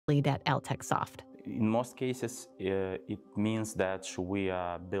lead at LTechSoft. In most cases, it means that we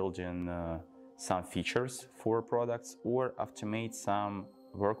are building some features for products or automate some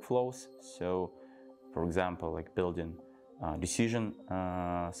workflows. So, for example, like building decision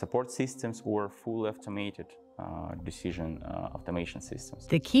support systems or fully automated decision automation systems.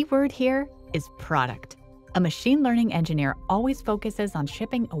 The key word here is product. A machine learning engineer always focuses on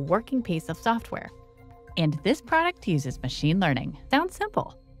shipping a working piece of software. And this product uses machine learning. Sounds simple,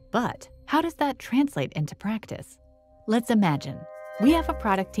 but how does that translate into practice? Let's imagine we have a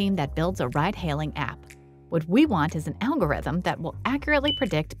product team that builds a ride-hailing app. What we want is an algorithm that will accurately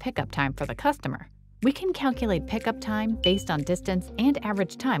predict pickup time for the customer. We can calculate pickup time based on distance and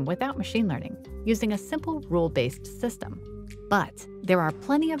average time without machine learning, using a simple rule-based system. But there are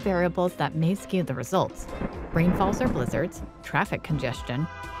plenty of variables that may skew the results. Rainfalls or blizzards, traffic congestion,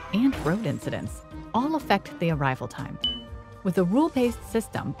 and road incidents all affect the arrival time. With a rule-based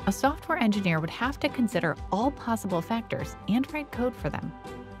system, a software engineer would have to consider all possible factors and write code for them.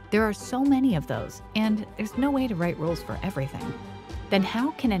 There are so many of those, and there's no way to write rules for everything. Then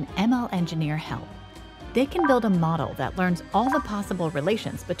how can an ML engineer help? They can build a model that learns all the possible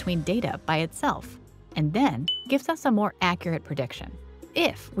relations between data by itself, and then gives us a more accurate prediction,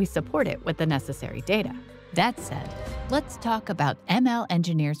 if we support it with the necessary data. That said, let's talk about ML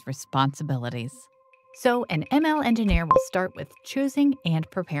engineers' responsibilities. So an ML engineer will start with choosing and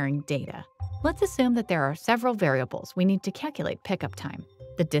preparing data. Let's assume that there are several variables we need to calculate pickup time: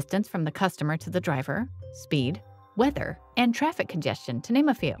 the distance from the customer to the driver, speed, weather, and traffic congestion, to name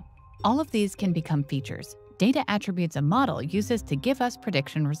a few. All of these can become features, data attributes a model uses to give us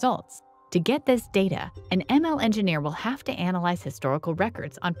prediction results. To get this data, an ML engineer will have to analyze historical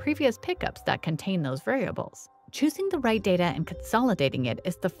records on previous pickups that contain those variables. Choosing the right data and consolidating it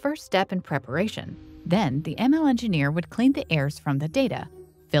is the first step in preparation. Then, the ML engineer would clean the errors from the data,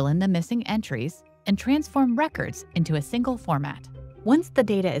 fill in the missing entries, and transform records into a single format. Once the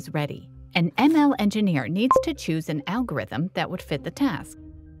data is ready, an ML engineer needs to choose an algorithm that would fit the task.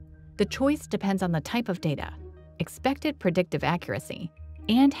 The choice depends on the type of data, expected predictive accuracy,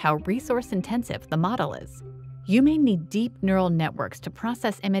 and how resource-intensive the model is. You may need deep neural networks to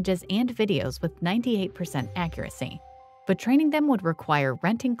process images and videos with 98% accuracy, but training them would require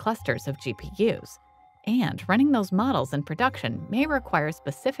renting clusters of GPUs, and running those models in production may require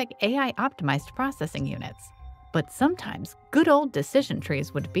specific AI-optimized processing units. But sometimes, good old decision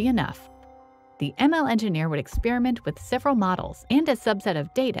trees would be enough. The ML engineer would experiment with several models and a subset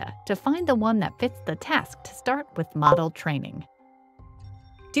of data to find the one that fits the task to start with model training.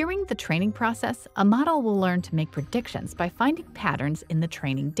 During the training process, a model will learn to make predictions by finding patterns in the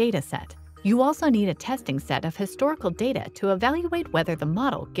training dataset. You also need a testing set of historical data to evaluate whether the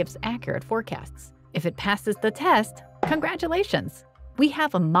model gives accurate forecasts. If it passes the test, congratulations! We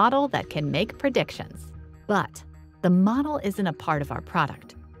have a model that can make predictions. But the model isn't a part of our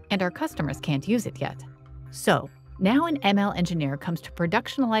product, and our customers can't use it yet. So now an ML engineer comes to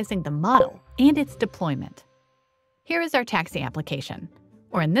productionalizing the model and its deployment. Here is our taxi application,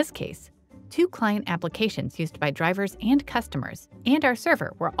 or in this case, 2 client applications used by drivers and customers, and our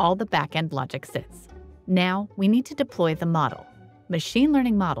server where all the backend logic sits. Now we need to deploy the model. Machine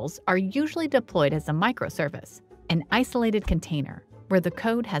learning models are usually deployed as a microservice, an isolated container, where the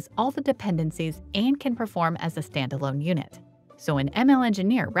code has all the dependencies and can perform as a standalone unit. So an ML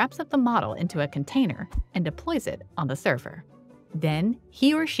engineer wraps up the model into a container and deploys it on the server. Then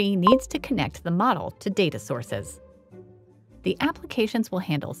he or she needs to connect the model to data sources. The applications will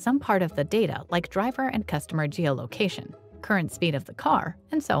handle some part of the data like driver and customer geolocation, current speed of the car,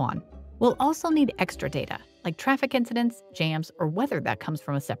 and so on. We'll also need extra data, like traffic incidents, jams, or weather that comes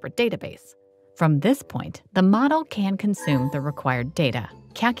from a separate database. From this point, the model can consume the required data,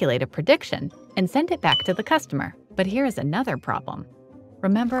 calculate a prediction, and send it back to the customer. But here is another problem.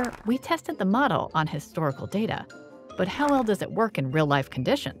 Remember, we tested the model on historical data, but how well does it work in real-life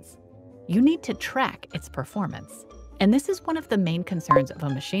conditions? You need to track its performance. And this is one of the main concerns of a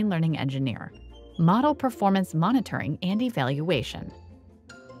machine learning engineer: model performance monitoring and evaluation.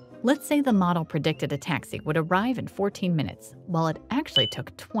 Let's say the model predicted a taxi would arrive in 14 minutes, while it actually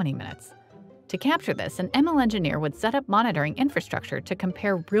took 20 minutes. To capture this, an ML engineer would set up monitoring infrastructure to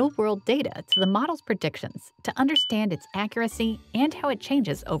compare real-world data to the model's predictions to understand its accuracy and how it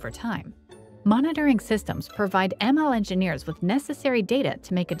changes over time. Monitoring systems provide ML engineers with necessary data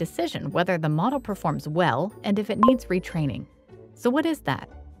to make a decision whether the model performs well and if it needs retraining. So what is that?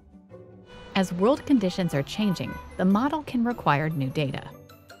 As world conditions are changing, the model can require new data.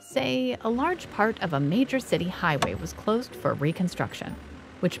 Say, a large part of a major city highway was closed for reconstruction,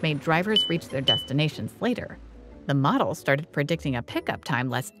 which made drivers reach their destinations later. The model started predicting a pickup time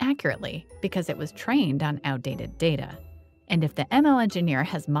less accurately because it was trained on outdated data. And if the ML engineer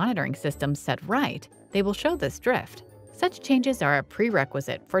has monitoring systems set right, they will show this drift. Such changes are a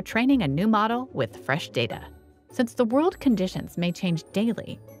prerequisite for training a new model with fresh data. Since the world conditions may change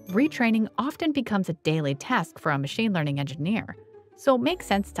daily, retraining often becomes a daily task for a machine learning engineer, so it makes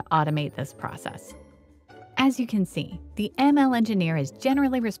sense to automate this process. As you can see, the ML engineer is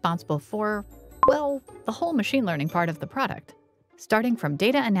generally responsible for, well, the whole machine learning part of the product, starting from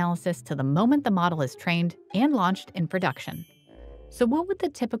data analysis to the moment the model is trained and launched in production. So what would the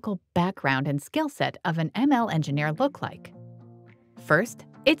typical background and skill set of an ML engineer look like? First,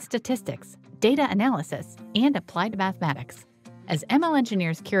 it's statistics, data analysis, and applied mathematics. As ML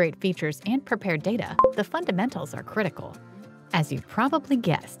engineers curate features and prepare data, the fundamentals are critical. As you probably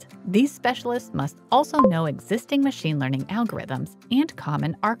guessed, these specialists must also know existing machine learning algorithms and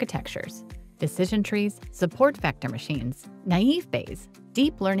common architectures. Decision trees, support vector machines, naive Bayes,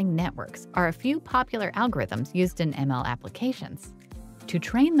 deep learning networks are a few popular algorithms used in ML applications. To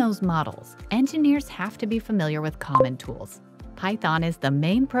train those models, engineers have to be familiar with common tools. Python is the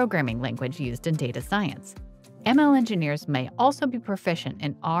main programming language used in data science. ML engineers may also be proficient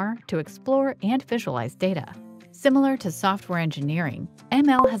in R to explore and visualize data. Similar to software engineering,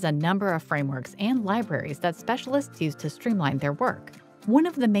 ML has a number of frameworks and libraries that specialists use to streamline their work. One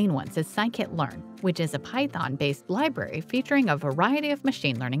of the main ones is scikit-learn, which is a Python-based library featuring a variety of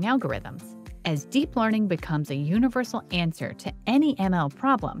machine learning algorithms. As deep learning becomes a universal answer to any ML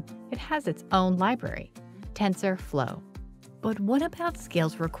problem, it has its own library, TensorFlow. But what about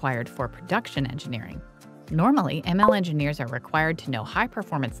skills required for production engineering? Normally, ML engineers are required to know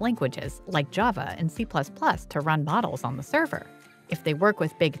high-performance languages like Java and C++ to run models on the server. If they work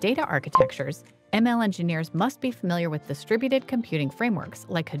with big data architectures, ML engineers must be familiar with distributed computing frameworks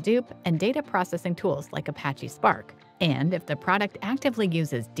like Hadoop and data processing tools like Apache Spark. And if the product actively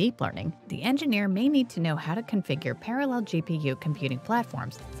uses deep learning, the engineer may need to know how to configure parallel GPU computing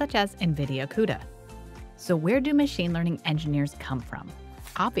platforms such as NVIDIA CUDA. So where do machine learning engineers come from?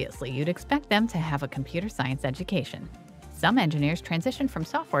 Obviously, you'd expect them to have a computer science education. Some engineers transition from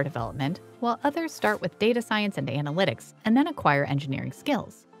software development, while others start with data science and analytics and then acquire engineering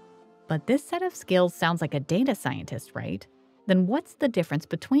skills. But this set of skills sounds like a data scientist, right? Then what's the difference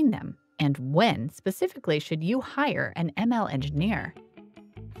between them? And when, specifically, should you hire an ML engineer?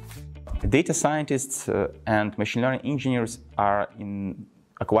 Data scientists and machine learning engineers are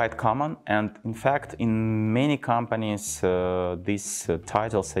quite common, and in fact, in many companies, these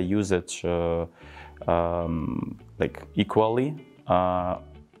titles are used like equally,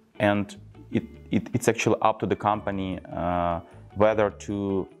 and it's actually up to the company whether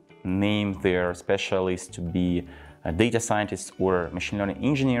to name their specialists to be data scientists or machine learning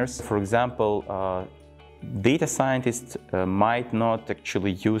engineers. For example, data scientists might not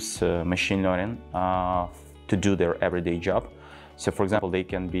actually use machine learning to do their everyday job. So for example, they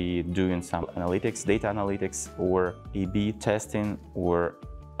can be doing some analytics, data analytics, or A/B testing, or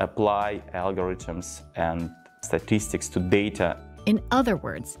apply algorithms and statistics to data. In other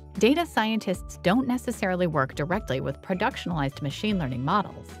words, data scientists don't necessarily work directly with productionalized machine learning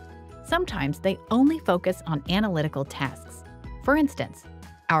models. Sometimes they only focus on analytical tasks. For instance,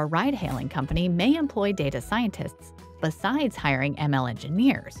 our ride-hailing company may employ data scientists besides hiring ML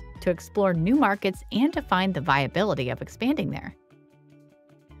engineers to explore new markets and to find the viability of expanding there.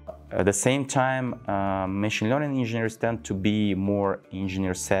 At the same time, machine learning engineers tend to be more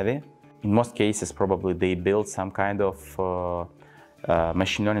engineer savvy. In most cases, probably they build some kind of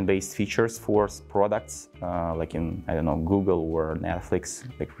machine learning based features for products, like in, I don't know, Google or Netflix,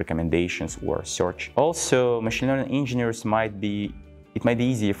 like recommendations or search. Also, machine learning engineers it might be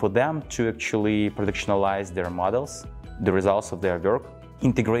easier for them to actually productionalize their models, the results of their work,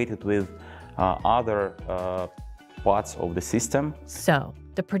 integrated with other parts of the system. So,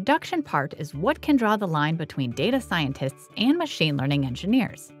 the production part is what can draw the line between data scientists and machine learning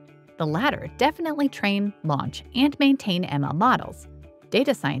engineers. The latter definitely train, launch, and maintain ML models.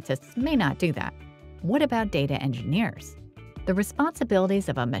 Data scientists may not do that. What about data engineers? The responsibilities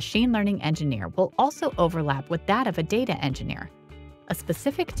of a machine learning engineer will also overlap with that of a data engineer, a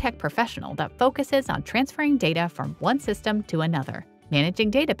specific tech professional that focuses on transferring data from one system to another, managing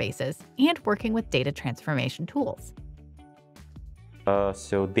databases, and working with data transformation tools.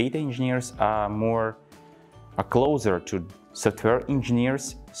 So data engineers are closer to software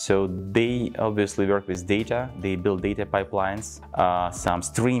engineers. So they obviously work with data. They build data pipelines, some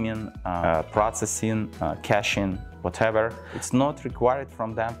streaming, processing, caching, whatever. It's not required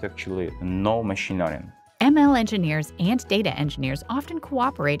from them to actually know machine learning. ML engineers and data engineers often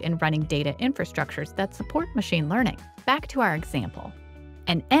cooperate in running data infrastructures that support machine learning. Back to our example.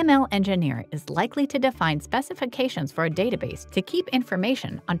 An ML engineer is likely to define specifications for a database to keep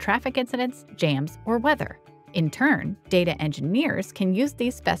information on traffic incidents, jams, or weather. In turn, data engineers can use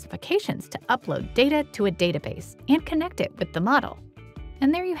these specifications to upload data to a database and connect it with the model.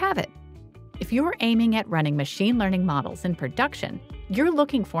 And there you have it. If you're aiming at running machine learning models in production, you're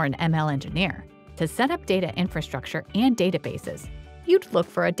looking for an ML engineer. To set up data infrastructure and databases, you'd look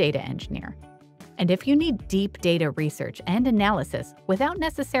for a data engineer. And if you need deep data research and analysis without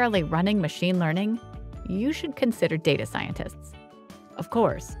necessarily running machine learning, you should consider data scientists. Of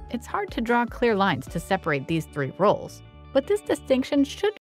course, it's hard to draw clear lines to separate these three roles, but this distinction should